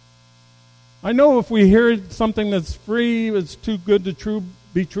 I know if we hear something that's free, it's too good to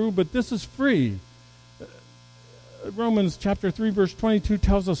be true, but this is free. Romans chapter 3, verse 22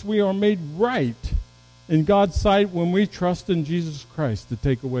 tells us we are made right in God's sight when we trust in Jesus Christ to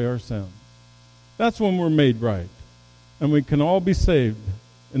take away our sins. That's when we're made right. And we can all be saved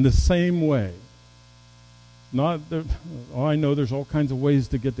in the same way. I know there's all kinds of ways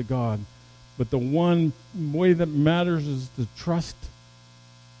to get to God, but the one way that matters is to trust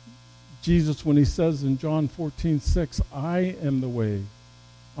Jesus when he says in John 14:6, I am the way,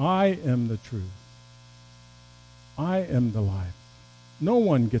 I am the truth, I am the life. No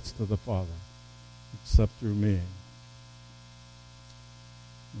one gets to the Father except through me.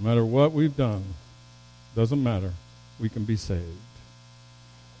 No matter what we've done, doesn't matter, we can be saved.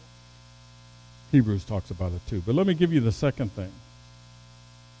 Hebrews talks about it too. But let me give you the second thing.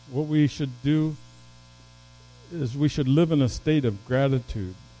 What we should do is we should live in a state of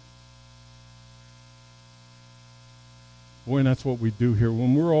gratitude. Boy, and that's what we do here.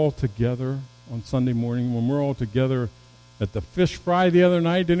 When we're all together on Sunday morning, when we're all together at the fish fry the other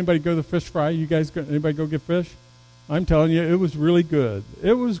night, did anybody go to the fish fry? Anybody go get fish? I'm telling you, it was really good.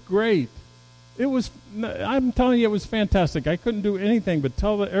 It was great. I'm telling you, it was fantastic. I couldn't do anything but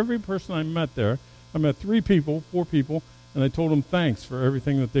tell every person I met there. I met 4 people, and I told them thanks for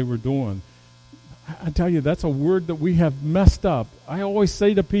everything that they were doing. I tell you, that's a word that we have messed up. I always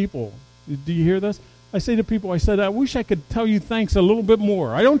say to people, do you hear this? I say to people, I wish I could tell you thanks a little bit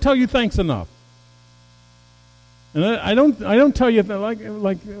more. I don't tell you thanks enough. And I don't tell you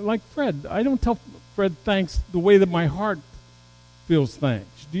like Fred. I don't tell Fred thanks the way that my heart feels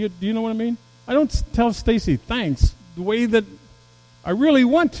thanks. Do you know what I mean? I don't tell Stacy thanks the way that I really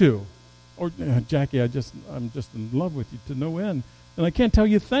want to. Or Jackie, I'm just in love with you to no end, and I can't tell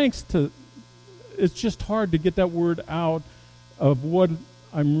you thanks to. It's just hard to get that word out of what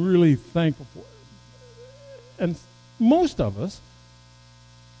I'm really thankful for. And most of us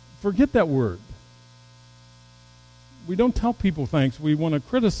forget that word. We don't tell people thanks. We want to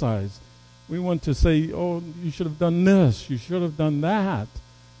criticize. We want to say, oh, you should have done this. You should have done that.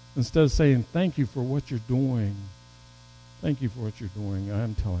 Instead of saying, thank you for what you're doing. Thank you for what you're doing. I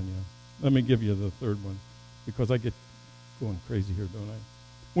am telling you. Let me give you the third one, because I get going crazy here, don't I?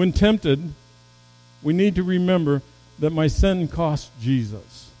 When tempted, we need to remember that my sin cost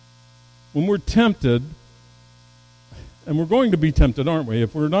Jesus. When we're tempted, and we're going to be tempted, aren't we?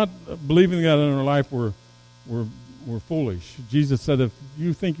 If we're not believing that in our life, we're foolish. Jesus said, if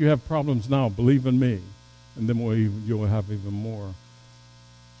you think you have problems now, believe in me, and then you'll have even more.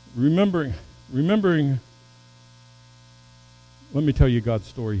 Remembering, let me tell you God's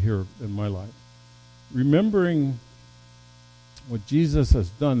story here in my life. Remembering what Jesus has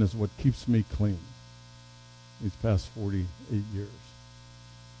done is what keeps me clean these past 48 years.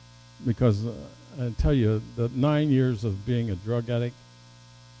 Because I tell you, the 9 years of being a drug addict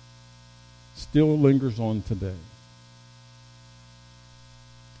still lingers on today.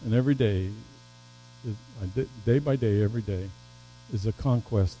 And every day, day by day, every day, is a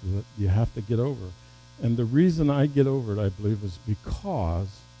conquest that you have to get over. And the reason I get over it, I believe, is because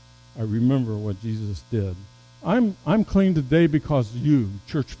I remember what Jesus did. I'm clean today because you,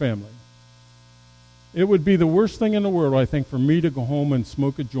 church family. It would be the worst thing in the world, I think, for me to go home and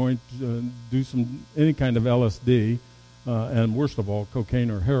smoke a joint, do any kind of LSD, and worst of all,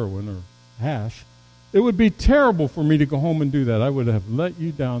 cocaine or heroin or hash. It would be terrible for me to go home and do that. I would have let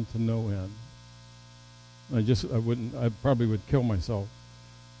you down to no end. I probably would kill myself.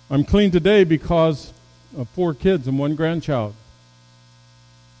 I'm clean today because of 4 kids and 1 grandchild.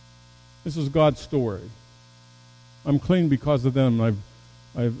 This is God's story. I'm clean because of them. I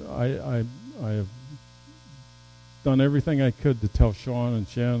have done everything I could to tell Sean and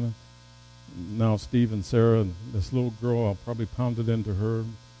Shannon, now Steve and Sarah, and this little girl, I'll probably pound it into her.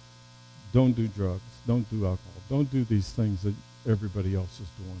 Don't do drugs. Don't do alcohol. Don't do these things that everybody else is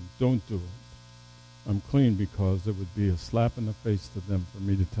doing. Don't do it. I'm clean because it would be a slap in the face to them for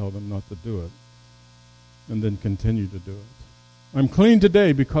me to tell them not to do it and then continue to do it. I'm clean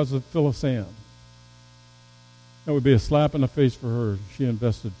today because of Phyllis Ann. That would be a slap in the face for her. She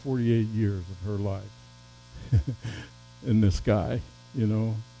invested 48 years of her life in this guy,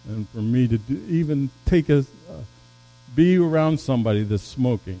 and for me to even be around somebody that's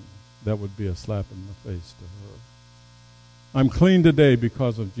smoking, that would be a slap in the face to her. I'm clean today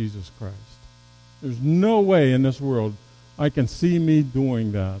because of Jesus Christ. There's no way in this world I can see me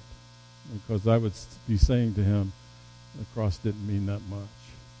doing that, because I would be saying to him, the cross didn't mean that much.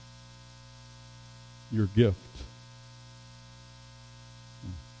 Your gift.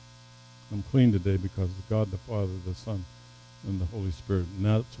 I'm clean today because of God the Father, the Son, and the Holy Spirit. And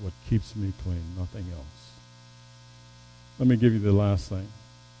that's what keeps me clean, nothing else. Let me give you the last thing.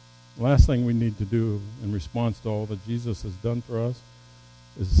 The last thing we need to do in response to all that Jesus has done for us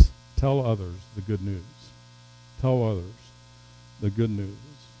is tell others the good news. Tell others the good news.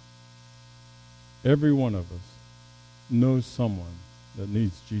 Every one of us knows someone that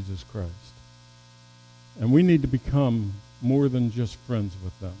needs Jesus Christ. And we need to become more than just friends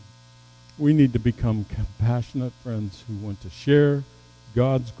with them. We need to become compassionate friends who want to share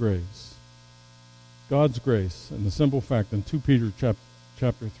God's grace. God's grace. And the simple fact, in 2 Peter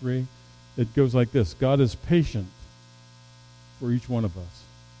chapter 3, it goes like this. God is patient for each one of us.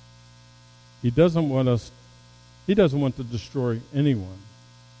 He doesn't want to destroy anyone.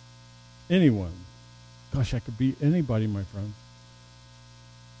 Anyone. Gosh, I could be anybody, my friends.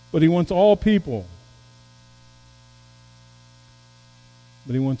 But he wants all people.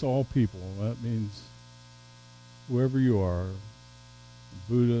 But he wants all people. That means whoever you are, a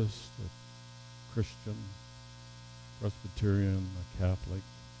Buddhist, a Christian, Presbyterian, a Catholic,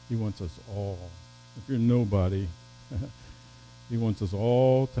 he wants us all. If you're nobody, he wants us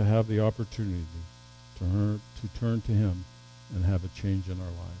all to have the opportunity to turn to him and have a change in our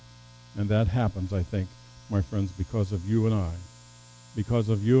life. And that happens, I think, my friends, because of you and I. Because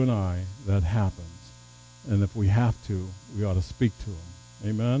of you and I, that happens. And if we have to, we ought to speak to him.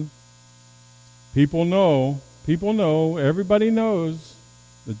 Amen? People know, everybody knows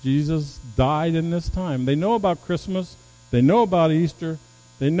that Jesus died in this time. They know about Christmas. They know about Easter.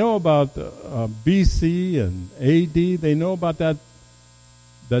 They know about BC and AD. They know about that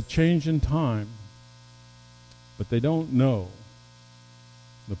change in time. But they don't know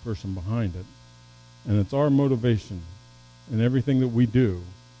the person behind it. And it's our motivation in everything that we do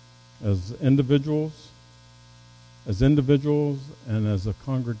as individuals and as a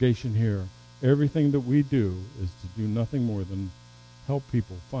congregation here. Everything that we do is to do nothing more than help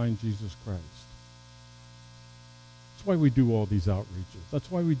people find Jesus Christ. That's why we do all these outreaches. That's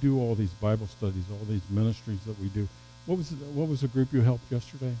why we do all these Bible studies, all these ministries that we do. What was the group you helped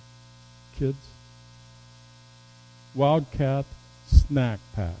yesterday? Kids? Wildcat Snack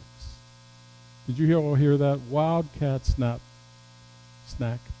Packs. Did you all hear that? Wildcat Snack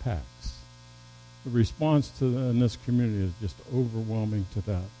Packs. The response in this community is just overwhelming to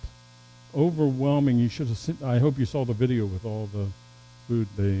that. Overwhelming. You should have seen. I hope you saw the video with all the food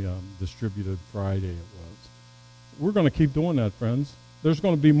they distributed Friday. It was. We're going to keep doing that, friends. There's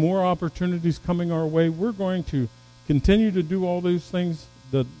going to be more opportunities coming our way. We're going to continue to do all these things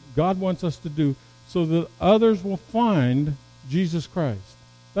that God wants us to do so that others will find Jesus Christ.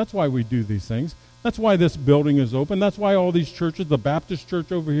 That's why we do these things. That's why this building is open. That's why all these churches, the Baptist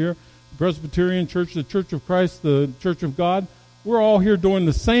church over here, the Presbyterian church, the Church of Christ, the Church of God, we're all here doing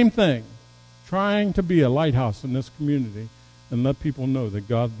the same thing, trying to be a lighthouse in this community and let people know that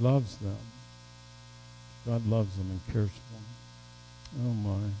God loves them. God loves them and cares for them. Oh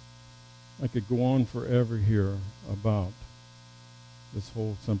my. I could go on forever here about this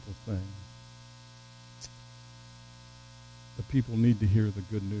whole simple thing. The people need to hear the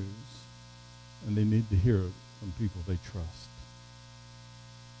good news, and they need to hear it from people they trust.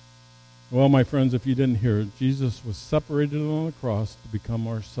 Well, my friends, if you didn't hear it, Jesus was separated on the cross to become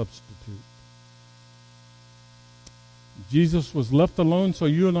our substitute. Jesus was left alone so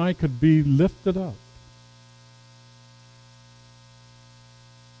you and I could be lifted up.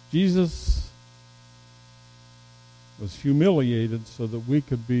 Jesus was humiliated so that we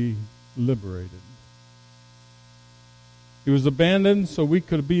could be liberated. He was abandoned so we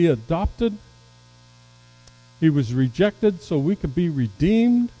could be adopted. He was rejected so we could be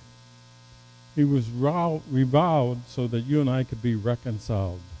redeemed. He was reviled so that you and I could be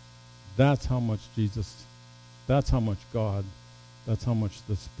reconciled. That's how much Jesus, that's how much God, that's how much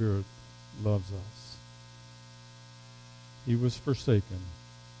the Spirit loves us. He was forsaken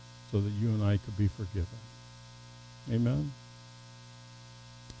so that you and I could be forgiven. Amen?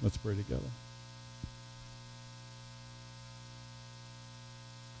 Let's pray together.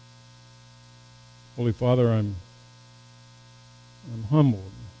 Holy Father, I'm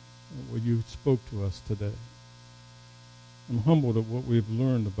humbled at what you spoke to us today. I'm humbled at what we've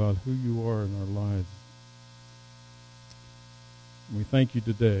learned about who you are in our lives. And we thank you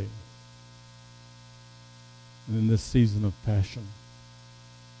today and in this season of passion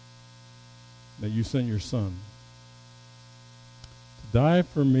that you sent your Son to die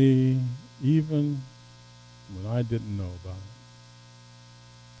for me even when I didn't know about it.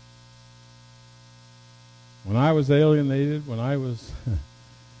 When I was alienated, when I was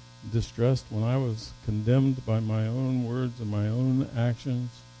distressed, when I was condemned by my own words and my own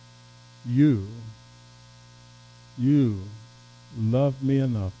actions, you loved me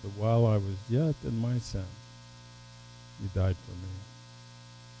enough that while I was yet in my sin, you died for me.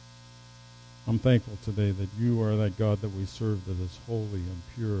 I'm thankful today that you are that God that we serve that is holy and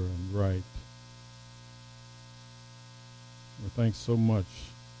pure and right. We thank so much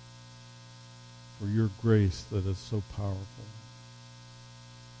for your grace that is so powerful.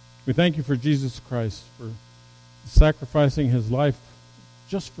 We thank you for Jesus Christ, for sacrificing his life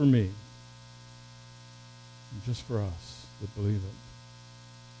just for me, and just for us that believe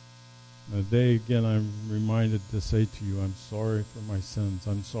it. And today, again, I'm reminded to say to you, I'm sorry for my sins.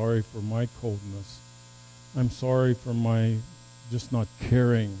 I'm sorry for my coldness. I'm sorry for my just not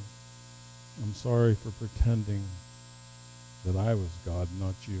caring. I'm sorry for pretending that I was God,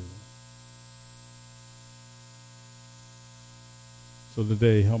 not you. So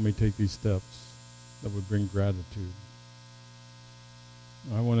today, help me take these steps that would bring gratitude.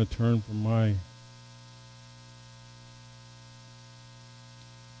 I want to turn from my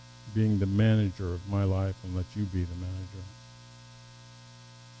being the manager of my life and let you be the manager.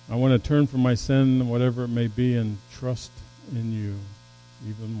 I want to turn from my sin, whatever it may be, and trust in you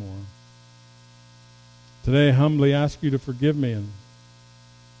even more. Today, I humbly ask you to forgive me and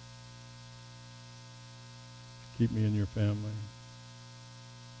keep me in your family.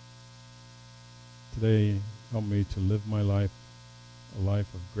 Today, help me to live my life, a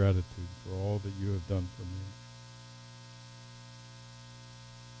life of gratitude for all that you have done for me.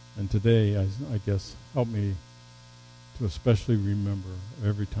 And today, I guess, help me to especially remember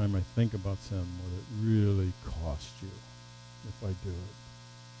every time I think about sin what it really costs you if I do it.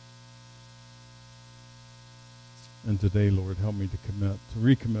 And today, Lord, help me to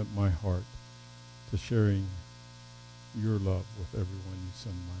recommit my heart to sharing your love with everyone you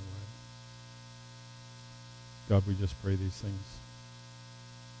send my way. God, we just pray these things.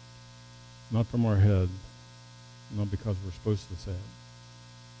 Not from our head, not because we're supposed to say it,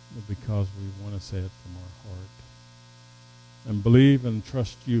 but because we want to say it from our heart. And believe and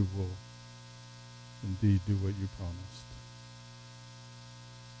trust you will indeed do what you promised.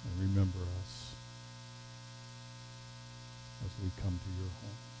 And remember us as we come to your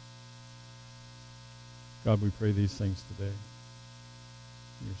home. God, we pray these things today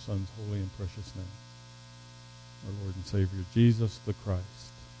in your Son's holy and precious name, our Lord and Savior, Jesus the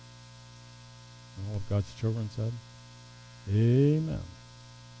Christ. And all of God's children said, amen.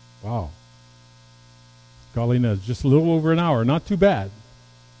 Wow. Golly, Nez, just a little over an hour. Not too bad.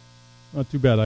 Not too bad.